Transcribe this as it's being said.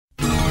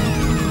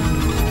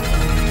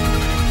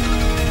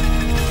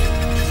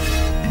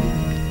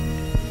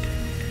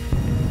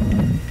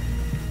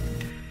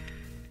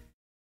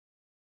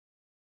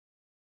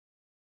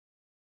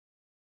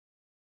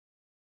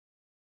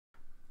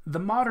The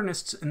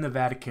modernists in the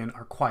Vatican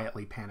are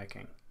quietly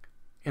panicking.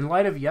 In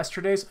light of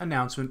yesterday's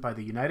announcement by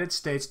the United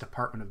States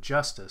Department of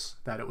Justice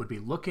that it would be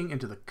looking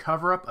into the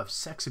cover-up of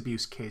sex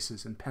abuse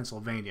cases in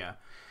Pennsylvania,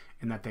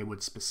 and that they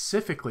would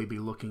specifically be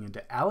looking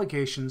into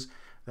allegations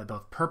that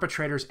both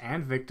perpetrators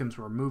and victims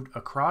were moved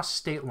across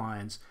state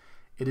lines,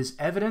 it is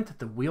evident that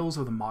the wheels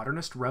of the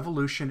modernist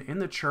revolution in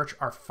the church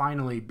are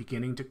finally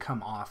beginning to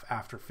come off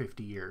after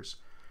 50 years.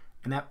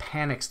 And that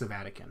panics the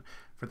Vatican,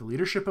 for the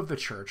leadership of the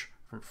church,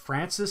 from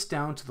Francis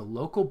down to the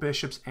local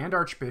bishops and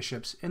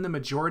archbishops in the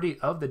majority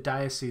of the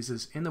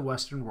dioceses in the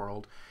Western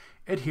world,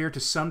 adhere to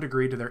some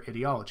degree to their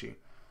ideology.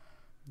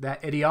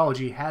 That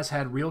ideology has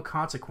had real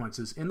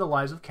consequences in the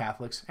lives of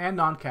Catholics and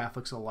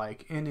non-Catholics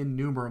alike in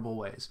innumerable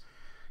ways.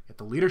 Yet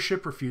the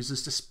leadership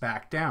refuses to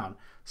back down,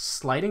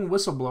 slighting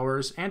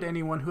whistleblowers and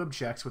anyone who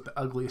objects with the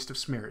ugliest of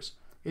smears.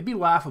 It'd be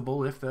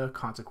laughable if the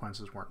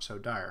consequences weren't so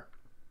dire.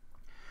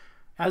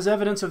 As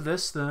evidence of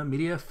this, the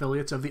media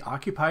affiliates of the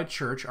occupied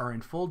church are in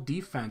full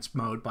defense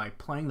mode by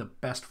playing the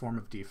best form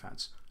of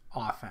defense,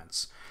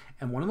 offense.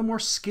 And one of the more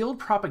skilled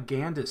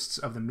propagandists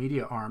of the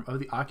media arm of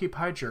the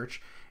occupied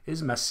church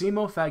is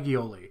Massimo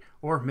Fagioli,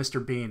 or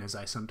Mr. Bean as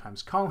I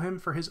sometimes call him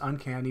for his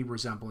uncanny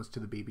resemblance to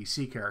the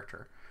BBC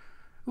character,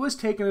 who has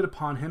taken it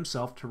upon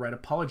himself to write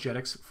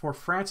apologetics for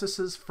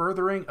Francis's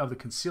furthering of the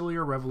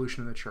conciliar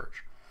revolution in the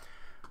church.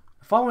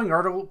 The following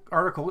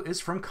article is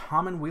from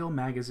Commonweal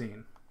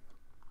magazine.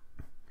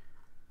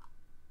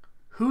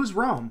 Who's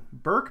Rome?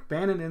 Burke,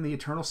 Bannon, and the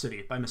Eternal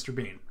City by Mr.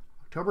 Bean,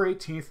 October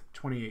 18th,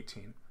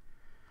 2018.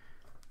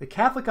 The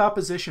Catholic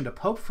opposition to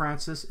Pope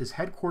Francis is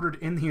headquartered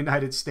in the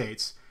United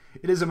States.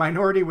 It is a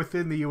minority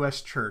within the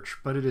U.S. Church,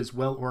 but it is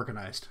well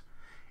organized.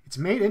 Its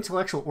main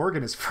intellectual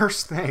organ is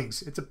First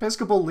Things. Its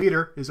Episcopal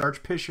leader is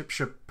Archbishop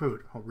Chaput.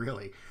 Oh,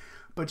 really?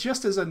 But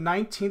just as a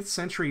 19th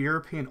century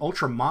European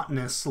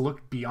ultramontanists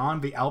looked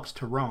beyond the Alps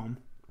to Rome,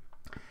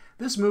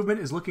 this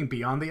movement is looking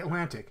beyond the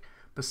Atlantic.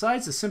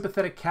 Besides the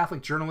sympathetic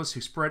Catholic journalists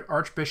who spread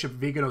Archbishop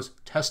Vigano's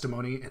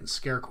testimony, in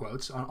scare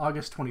quotes, on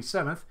August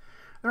 27th,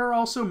 there are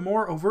also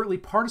more overtly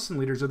partisan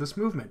leaders of this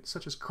movement,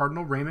 such as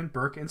Cardinal Raymond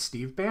Burke and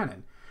Steve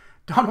Bannon,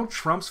 Donald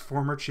Trump's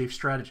former chief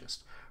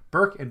strategist.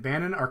 Burke and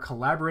Bannon are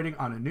collaborating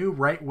on a new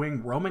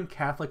right-wing Roman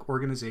Catholic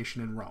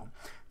organization in Rome,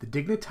 the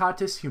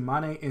Dignitatis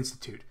Humanae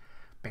Institute.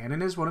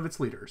 Bannon is one of its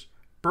leaders.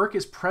 Burke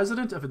is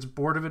president of its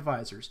board of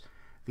advisors.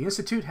 The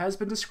institute has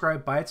been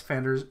described by its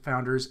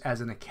founders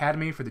as an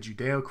academy for the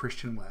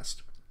Judeo-Christian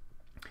West.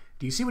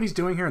 Do you see what he's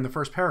doing here in the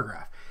first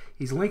paragraph?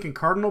 He's linking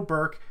Cardinal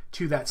Burke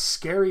to that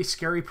scary,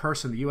 scary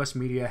person the U.S.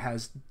 media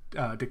has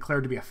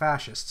declared to be a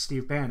fascist,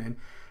 Steve Bannon,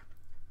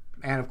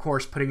 and of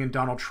course putting in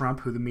Donald Trump,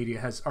 who the media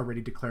has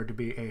already declared to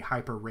be a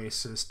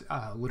hyper-racist,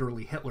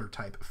 literally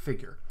Hitler-type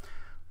figure.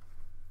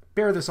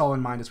 Bear this all in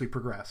mind as we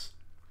progress.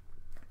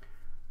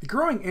 The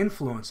growing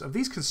influence of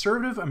these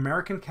conservative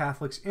American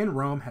Catholics in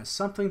Rome has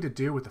something to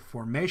do with the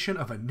formation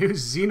of a new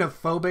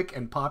xenophobic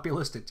and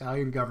populist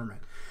Italian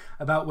government,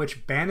 about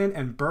which Bannon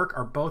and Burke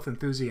are both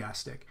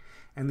enthusiastic.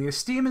 And the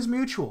esteem is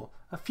mutual.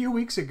 A few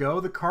weeks ago,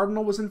 the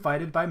Cardinal was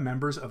invited by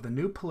members of the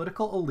new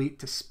political elite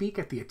to speak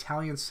at the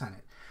Italian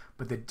Senate.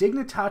 But the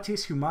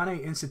Dignitatis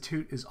Humanae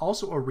Institute is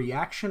also a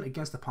reaction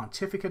against the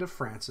pontificate of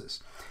Francis,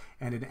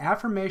 and an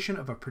affirmation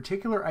of a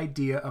particular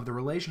idea of the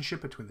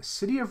relationship between the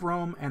city of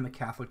Rome and the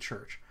Catholic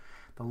Church.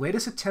 The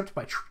latest attempt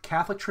by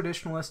Catholic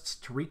traditionalists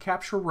to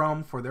recapture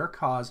Rome for their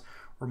cause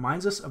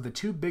reminds us of the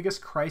two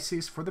biggest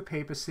crises for the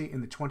papacy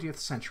in the 20th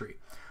century,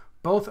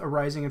 both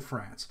arising in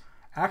France: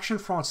 Action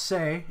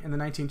Française in the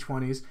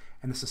 1920s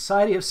and the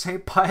Society of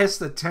St.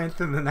 Pius X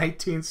in the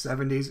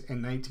 1970s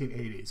and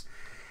 1980s.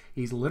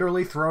 He's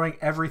literally throwing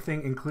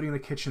everything, including the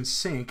kitchen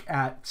sink,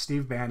 at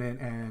Steve Bannon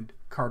and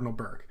Cardinal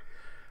Burke,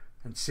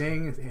 and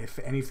seeing if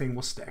anything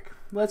will stick.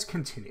 Let's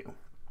continue.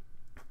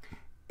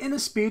 In a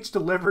speech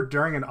delivered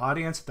during an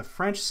audience at the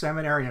French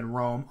seminary in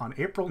Rome on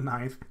April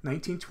 9th,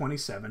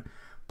 1927,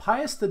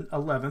 Pius XI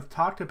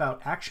talked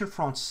about Action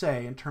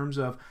Française in terms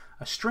of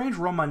a strange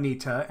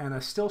Romanita and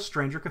a still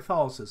stranger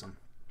Catholicism.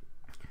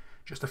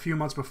 Just a few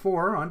months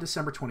before, on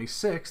December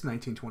 26,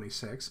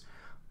 1926,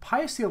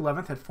 Pius XI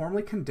had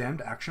formally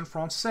condemned Action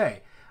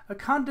Française, a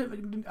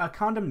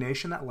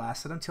condemnation that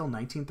lasted until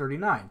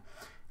 1939,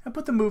 and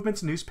put the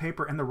movement's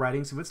newspaper and the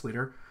writings of its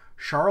leader,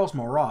 Charles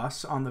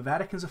Maurras, on the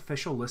Vatican's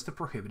official list of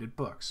prohibited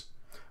books.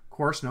 Of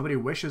course, nobody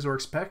wishes or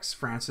expects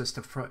Francis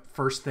to put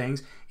First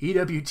Things,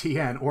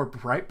 EWTN, or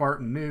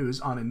Breitbart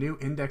News on a new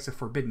index of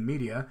forbidden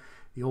media.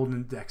 The old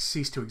index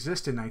ceased to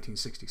exist in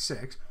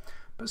 1966.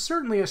 But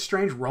certainly a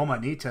strange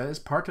Romanita is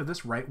part of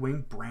this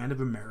right-wing brand of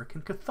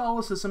American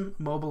Catholicism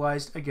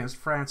mobilized against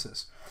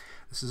Francis.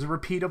 This is a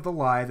repeat of the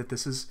lie that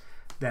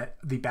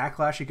the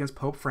backlash against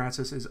Pope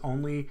Francis is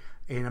only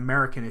an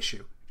American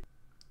issue.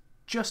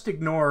 Just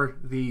ignore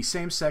the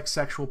same-sex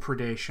sexual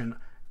predation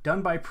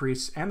done by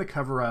priests and the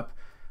cover-up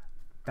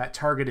that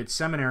targeted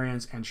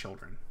seminarians and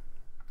children.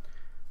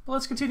 But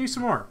let's continue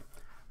some more.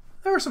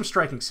 There are some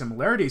striking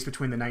similarities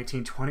between the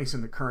 1920s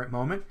and the current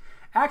moment.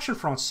 Action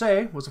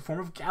Française was a form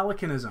of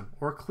Gallicanism,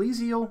 or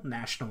ecclesial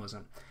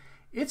nationalism.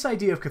 Its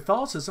idea of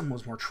Catholicism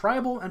was more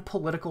tribal and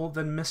political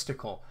than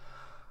mystical.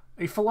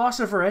 A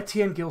philosopher,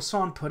 Etienne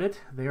Gilson, put it,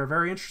 "They are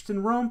very interested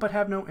in Rome, but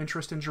have no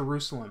interest in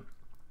Jerusalem."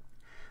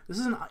 This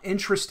is an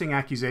interesting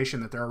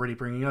accusation that they're already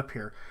bringing up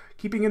here,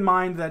 keeping in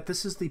mind that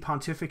this is the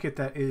pontificate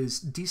that is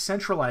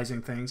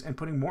decentralizing things and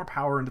putting more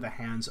power into the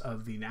hands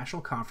of the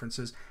national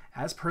conferences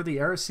as per the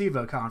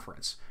Arecibo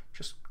Conference.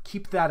 Just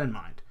keep that in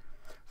mind.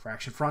 For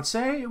Action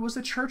Française, it was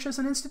the church as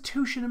an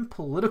institution and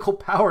political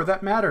power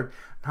that mattered,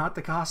 not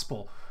the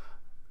gospel.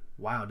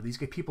 Wow, do these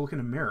people look in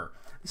a mirror?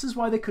 This is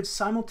why they could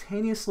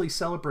simultaneously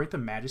celebrate the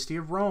majesty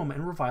of Rome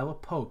and revile a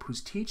pope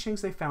whose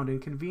teachings they found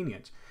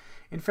inconvenient.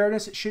 In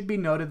fairness, it should be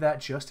noted that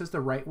just as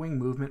the right-wing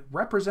movement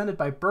represented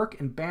by Burke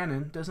and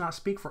Bannon does not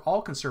speak for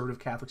all conservative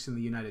Catholics in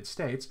the United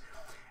States,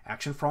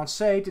 Action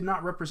Française did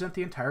not represent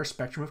the entire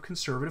spectrum of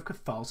conservative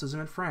Catholicism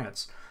in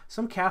France.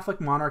 Some Catholic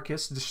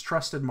monarchists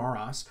distrusted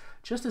Maurras,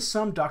 just as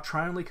some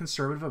doctrinally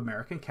conservative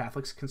American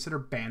Catholics consider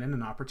Bannon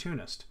an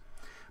opportunist.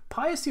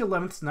 Pius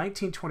XI's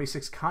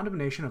 1926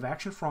 condemnation of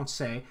Action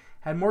Française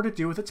had more to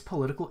do with its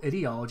political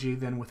ideology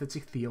than with its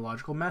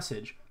theological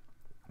message,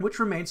 which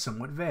remained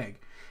somewhat vague.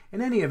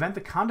 In any event,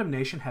 the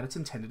condemnation had its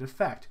intended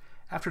effect.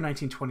 After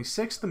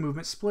 1926, the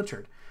movement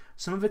splintered.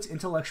 Some of its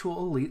intellectual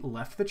elite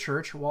left the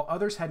church, while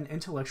others had an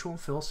intellectual and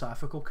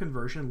philosophical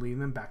conversion leading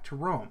them back to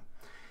Rome.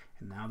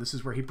 And now this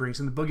is where he brings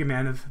in the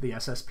boogeyman of the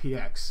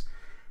SSPX.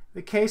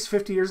 The case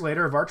 50 years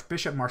later of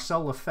Archbishop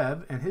Marcel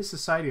Lefebvre and his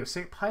Society of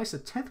St. Pius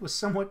X was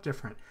somewhat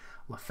different.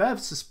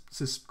 Lefebvre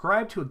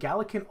subscribed to a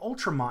Gallican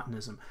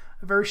ultramontanism,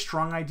 a very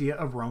strong idea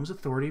of Rome's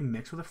authority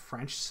mixed with a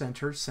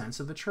French-centered sense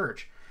of the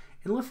church.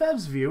 In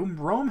Lefebvre's view,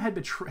 Rome had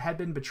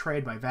been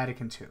betrayed by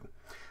Vatican II.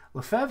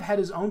 Lefebvre had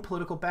his own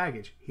political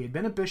baggage. He had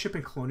been a bishop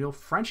in colonial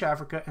French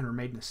Africa and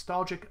remained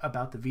nostalgic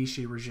about the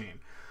Vichy regime.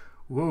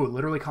 Whoa,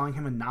 literally calling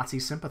him a Nazi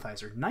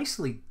sympathizer.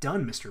 Nicely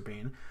done, Mr.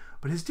 Bean.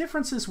 But his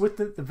differences with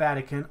the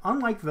Vatican,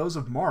 unlike those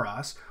of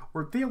Maurras,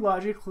 were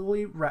theological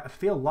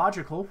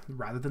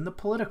rather than the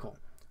political.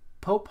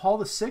 Pope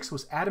Paul VI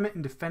was adamant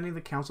in defending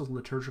the Council's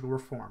liturgical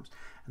reforms,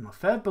 and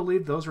Lefebvre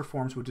believed those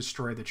reforms would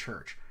destroy the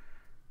church.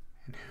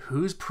 And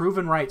who's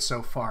proven right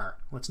so far?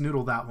 Let's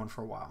noodle that one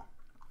for a while.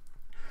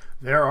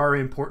 There are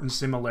important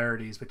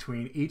similarities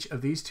between each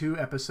of these two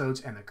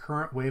episodes and the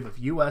current wave of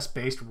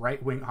U.S.-based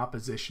right-wing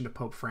opposition to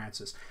Pope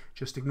Francis.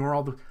 Just ignore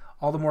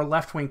all the more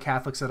left-wing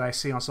Catholics that I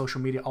see on social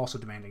media also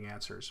demanding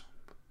answers.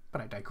 But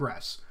I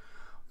digress.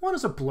 One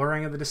is a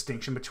blurring of the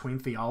distinction between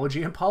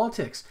theology and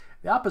politics.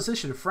 The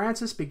opposition to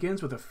Francis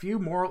begins with a few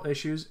moral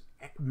issues,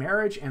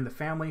 marriage and the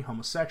family,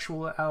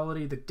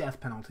 homosexuality, the death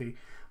penalty,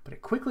 but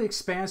it quickly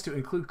expands to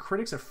include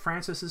critics of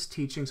Francis's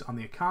teachings on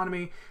the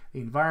economy,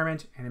 the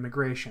environment, and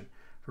immigration.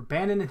 For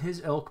Bannon and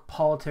his ilk,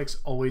 politics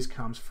always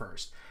comes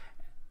first.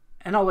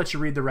 And I'll let you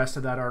read the rest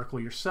of that article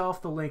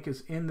yourself. The link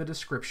is in the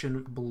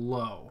description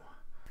below.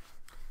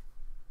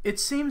 It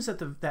seems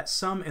that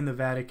some in the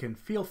Vatican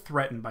feel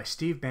threatened by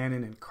Steve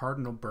Bannon and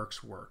Cardinal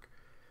Burke's work.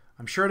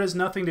 I'm sure it has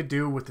nothing to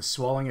do with the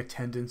swelling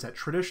attendance at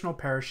traditional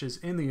parishes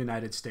in the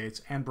United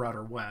States and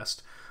broader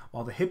West,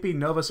 while the hippie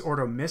Novus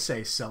Ordo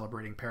Missae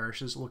celebrating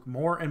parishes look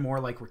more and more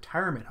like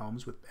retirement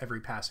homes with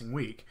every passing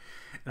week.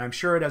 And I'm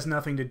sure it has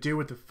nothing to do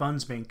with the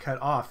funds being cut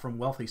off from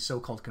wealthy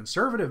so-called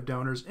conservative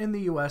donors in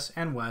the US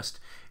and West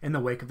in the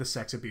wake of the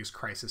sex abuse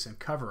crisis and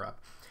cover-up.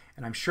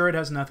 And I'm sure it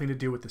has nothing to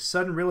do with the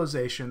sudden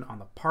realization on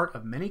the part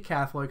of many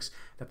Catholics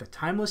that the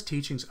timeless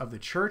teachings of the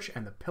Church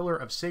and the pillar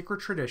of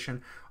sacred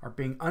tradition are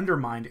being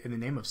undermined in the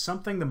name of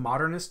something the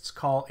modernists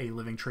call a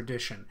living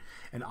tradition.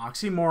 An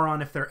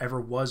oxymoron if there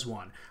ever was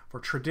one, for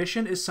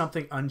tradition is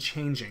something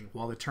unchanging,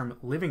 while the term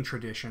living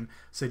tradition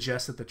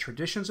suggests that the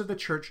traditions of the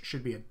Church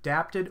should be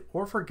adapted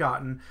or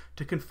forgotten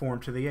to conform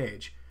to the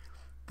age.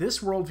 This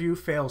worldview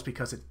fails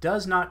because it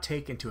does not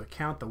take into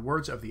account the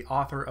words of the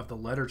author of the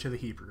letter to the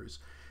Hebrews.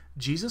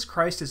 Jesus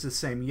Christ is the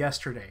same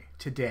yesterday,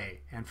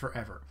 today, and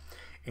forever.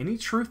 Any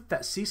truth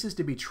that ceases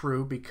to be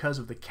true because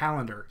of the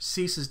calendar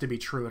ceases to be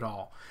true at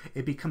all.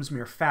 It becomes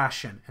mere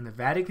fashion, and the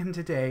Vatican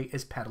today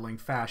is peddling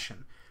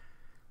fashion.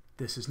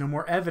 This is no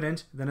more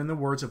evident than in the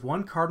words of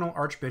one cardinal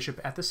archbishop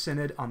at the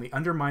synod on the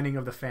undermining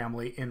of the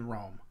family in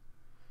Rome.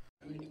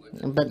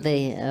 But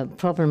the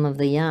problem of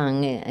the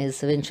young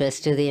is of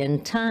interest to the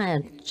entire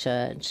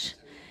church.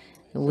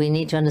 We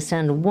need to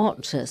understand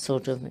what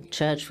sort of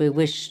church we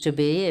wish to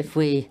be if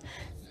we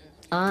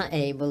are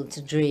able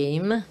to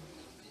dream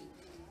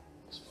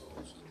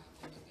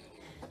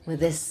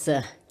with this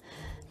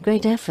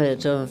great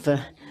effort of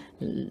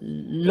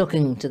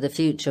looking to the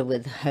future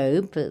with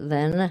hope.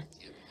 Then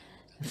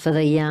for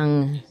the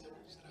young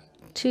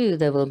too,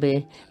 there will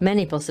be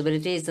many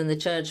possibilities, and the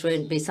church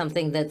won't be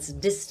something that's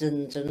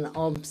distant and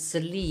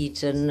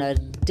obsolete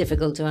and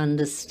difficult to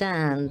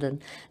understand and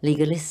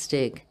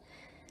legalistic.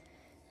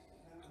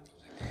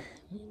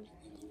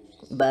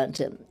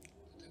 But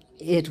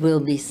it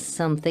will be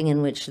something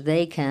in which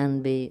they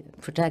can be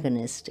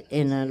protagonist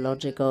in a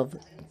logic of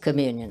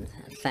communion.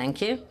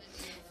 Thank you,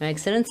 Your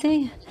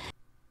Excellency.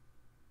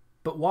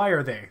 But why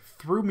are they,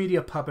 through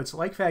media puppets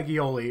like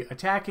Fagioli,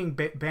 attacking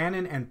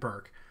Bannon and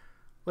Burke?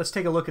 Let's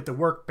take a look at the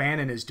work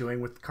Bannon is doing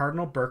with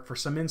Cardinal Burke for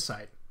some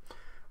insight.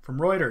 From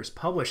Reuters,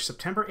 published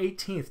September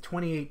 18th,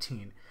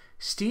 2018,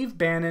 Steve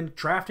Bannon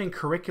drafting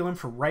curriculum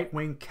for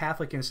right-wing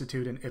Catholic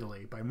Institute in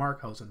Italy by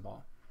Mark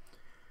Hosenball.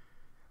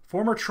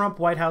 Former Trump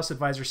White House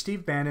advisor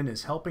Steve Bannon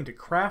is helping to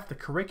craft the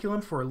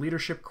curriculum for a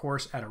leadership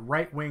course at a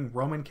right-wing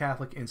Roman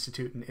Catholic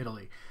institute in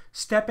Italy,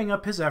 stepping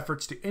up his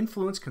efforts to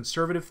influence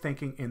conservative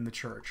thinking in the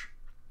church.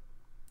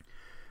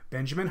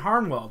 Benjamin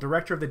Harnwell,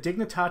 director of the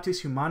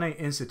Dignitatis Humanae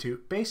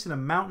Institute, based in a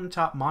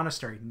mountaintop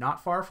monastery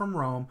not far from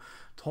Rome,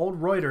 told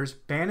Reuters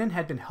Bannon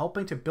had been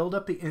helping to build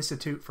up the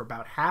institute for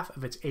about half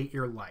of its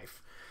 8-year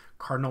life.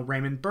 Cardinal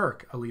Raymond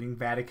Burke, a leading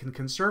Vatican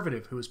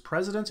conservative who is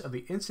president of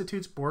the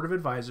Institute's Board of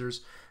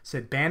Advisors,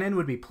 said Bannon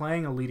would be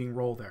playing a leading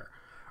role there.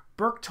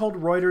 Burke told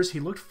Reuters he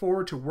looked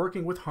forward to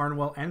working with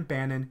Harnwell and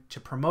Bannon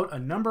to promote a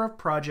number of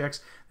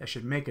projects that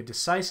should make a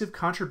decisive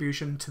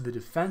contribution to the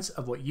defense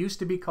of what used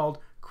to be called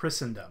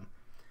Christendom.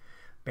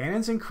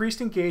 Bannon's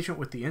increased engagement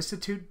with the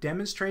Institute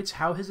demonstrates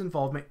how his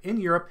involvement in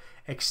Europe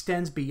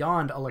extends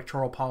beyond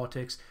electoral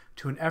politics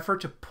to an effort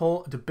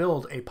to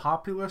build a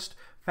populist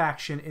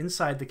faction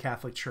inside the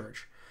Catholic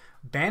Church.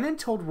 Bannon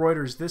told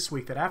Reuters this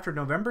week that after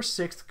November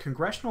 6th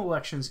congressional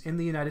elections in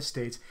the United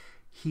States,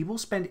 he will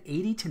spend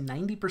 80 to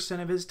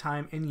 90% of his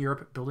time in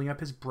Europe building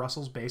up his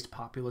Brussels-based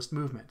populist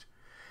movement.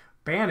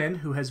 Bannon,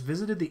 who has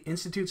visited the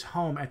Institute's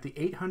home at the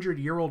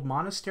 800-year-old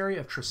monastery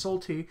of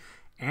Tresolti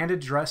and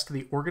addressed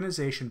the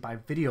organization by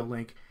video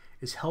link,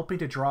 is helping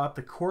to draw up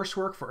the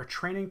coursework for a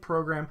training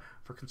program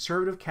for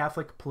conservative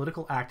Catholic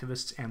political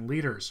activists and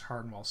leaders,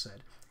 Harnwell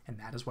said. And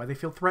that is why they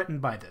feel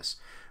threatened by this,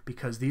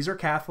 because these are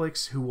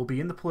Catholics who will be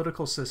in the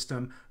political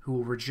system who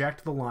will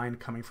reject the line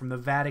coming from the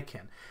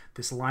Vatican.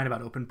 This line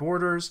about open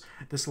borders,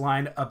 this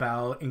line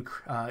about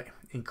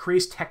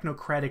increased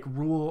technocratic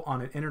rule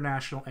on an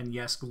international and,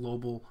 yes,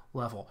 global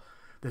level.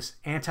 This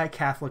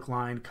anti-Catholic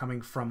line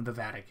coming from the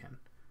Vatican.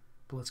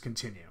 But let's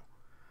continue.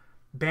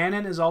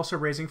 Bannon is also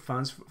raising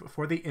funds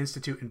for the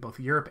Institute in both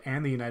Europe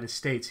and the United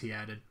States, he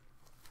added.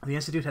 The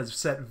Institute has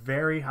set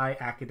very high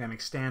academic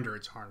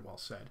standards, Harnwell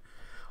said.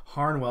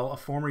 Harnwell, a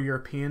former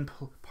European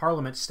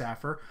Parliament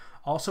staffer,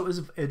 also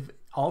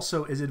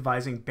is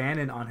advising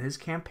Bannon on his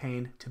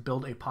campaign to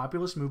build a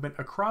populist movement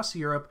across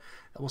Europe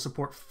that will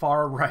support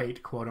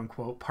far-right,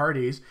 quote-unquote,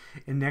 parties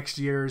in next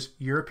year's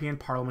European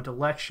Parliament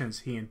elections,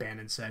 he and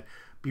Bannon said.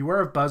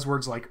 Beware of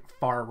buzzwords like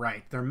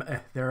far-right.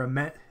 They are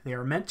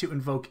meant to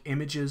invoke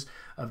images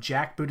of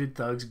jackbooted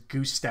thugs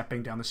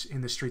goose-stepping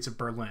in the streets of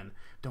Berlin.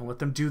 Don't let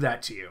them do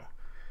that to you.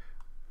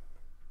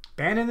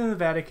 Bannon and the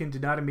Vatican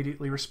did not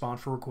immediately respond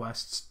for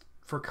requests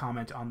for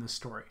comment on this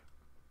story.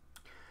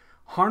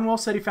 Harnwell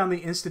said he found the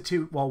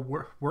Institute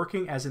while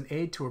working as an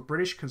aide to a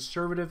British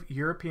Conservative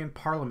European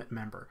Parliament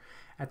member.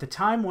 At the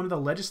time, one of the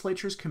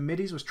legislature's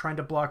committees was trying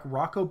to block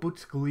Rocco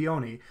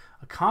Buttiglione,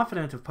 a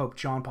confidant of Pope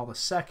John Paul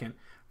II,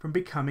 from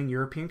becoming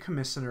European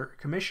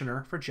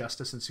Commissioner for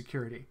Justice and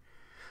Security.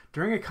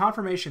 During a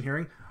confirmation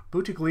hearing,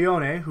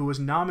 Buttiglione, who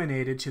was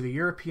nominated to the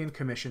European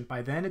Commission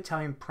by then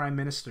Italian Prime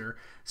Minister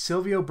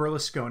Silvio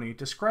Berlusconi,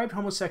 described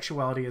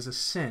homosexuality as a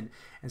sin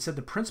and said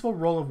the principal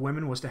role of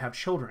women was to have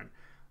children.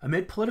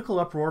 Amid political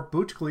uproar,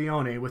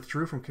 Buttiglione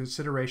withdrew from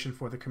consideration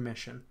for the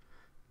commission.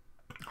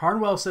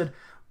 Harnwell said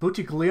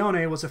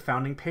Buttiglione was a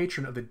founding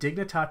patron of the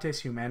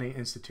Dignitatis Humanae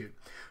Institute,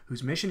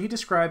 whose mission he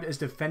described as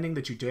defending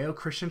the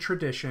Judeo-Christian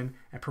tradition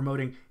and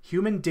promoting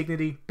human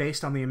dignity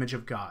based on the image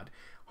of God.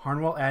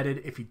 Harnwell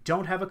added, if you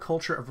don't have a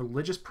culture of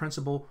religious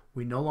principle,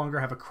 we no longer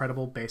have a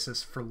credible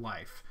basis for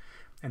life.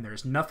 And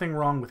there's nothing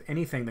wrong with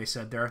anything they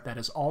said there. That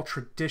is all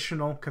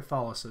traditional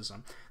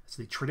Catholicism. It's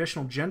the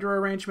traditional gender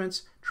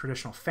arrangements,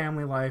 traditional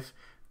family life,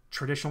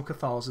 traditional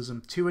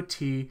Catholicism to a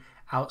T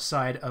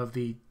outside of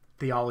the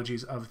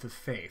theologies of the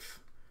faith.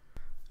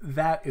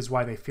 That is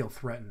why they feel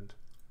threatened.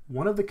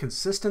 One of the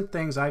consistent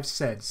things I've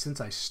said since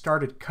I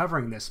started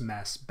covering this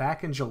mess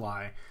back in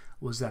July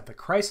was that the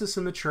crisis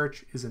in the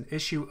church is an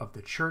issue of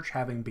the church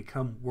having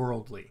become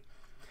worldly.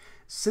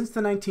 Since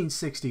the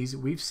 1960s,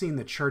 we've seen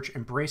the church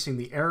embracing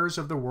the errors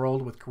of the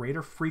world with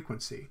greater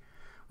frequency,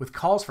 with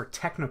calls for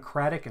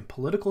technocratic and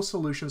political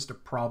solutions to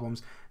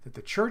problems that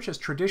the church has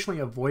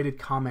traditionally avoided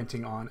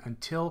commenting on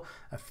until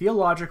a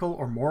theological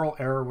or moral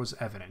error was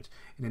evident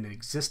in an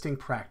existing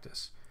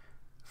practice.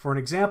 For an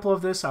example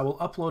of this, I will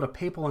upload a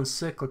papal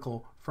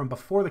encyclical from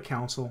before the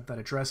council that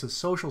addresses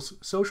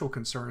social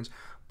concerns,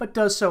 but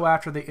does so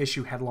after the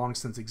issue had long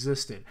since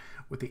existed,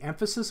 with the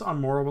emphasis on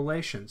moral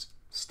relations.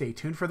 Stay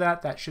tuned for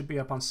that. That should be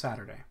up on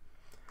Saturday.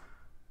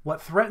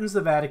 What threatens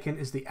the Vatican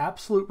is the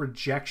absolute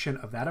rejection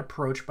of that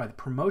approach by the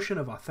promotion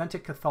of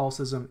authentic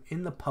Catholicism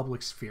in the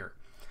public sphere.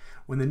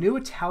 When the new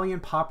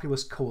Italian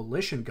populist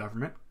coalition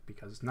government,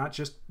 because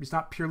it's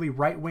not purely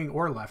right-wing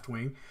or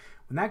left-wing,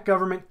 when that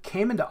government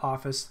came into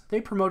office,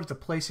 they promoted the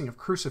placing of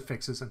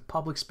crucifixes in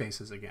public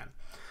spaces again.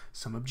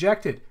 Some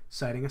objected,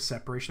 citing a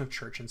separation of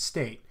church and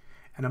state.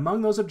 And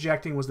among those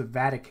objecting was the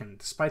Vatican,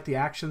 despite the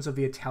actions of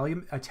the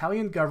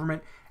Italian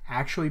government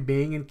actually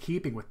being in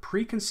keeping with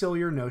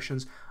pre-conciliar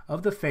notions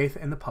of the faith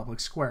in the public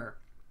square.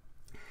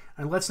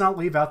 And let's not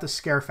leave out the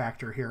scare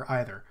factor here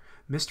either.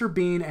 Mr.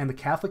 Bean and the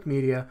Catholic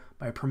media,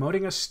 by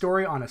promoting a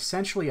story on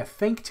essentially a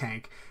think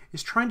tank,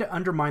 is trying to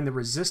undermine the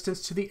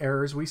resistance to the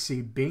errors we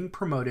see being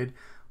promoted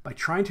by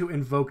trying to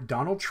invoke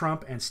Donald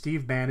Trump and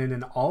Steve Bannon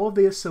and all of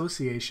the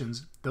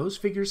associations those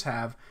figures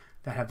have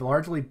that have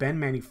largely been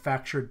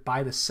manufactured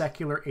by the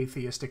secular,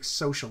 atheistic,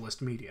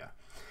 socialist media.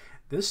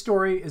 This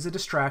story is a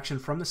distraction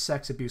from the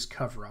sex abuse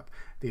cover-up,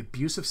 the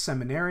abuse of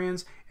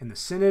seminarians, and the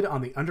synod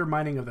on the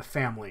undermining of the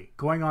family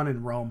going on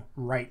in Rome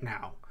right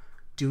now.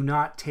 Do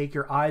not take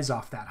your eyes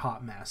off that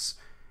hot mess,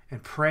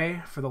 and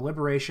pray for the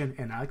liberation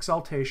and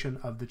exaltation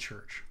of the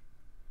church.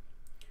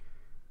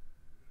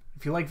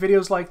 If you like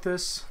videos like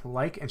this,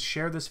 like and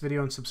share this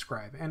video and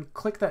subscribe, and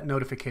click that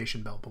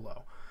notification bell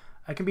below.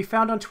 I can be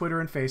found on Twitter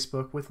and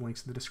Facebook with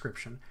links in the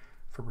description.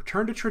 For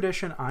Return to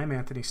Tradition, I'm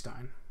Anthony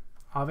Stein.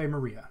 Ave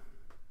Maria.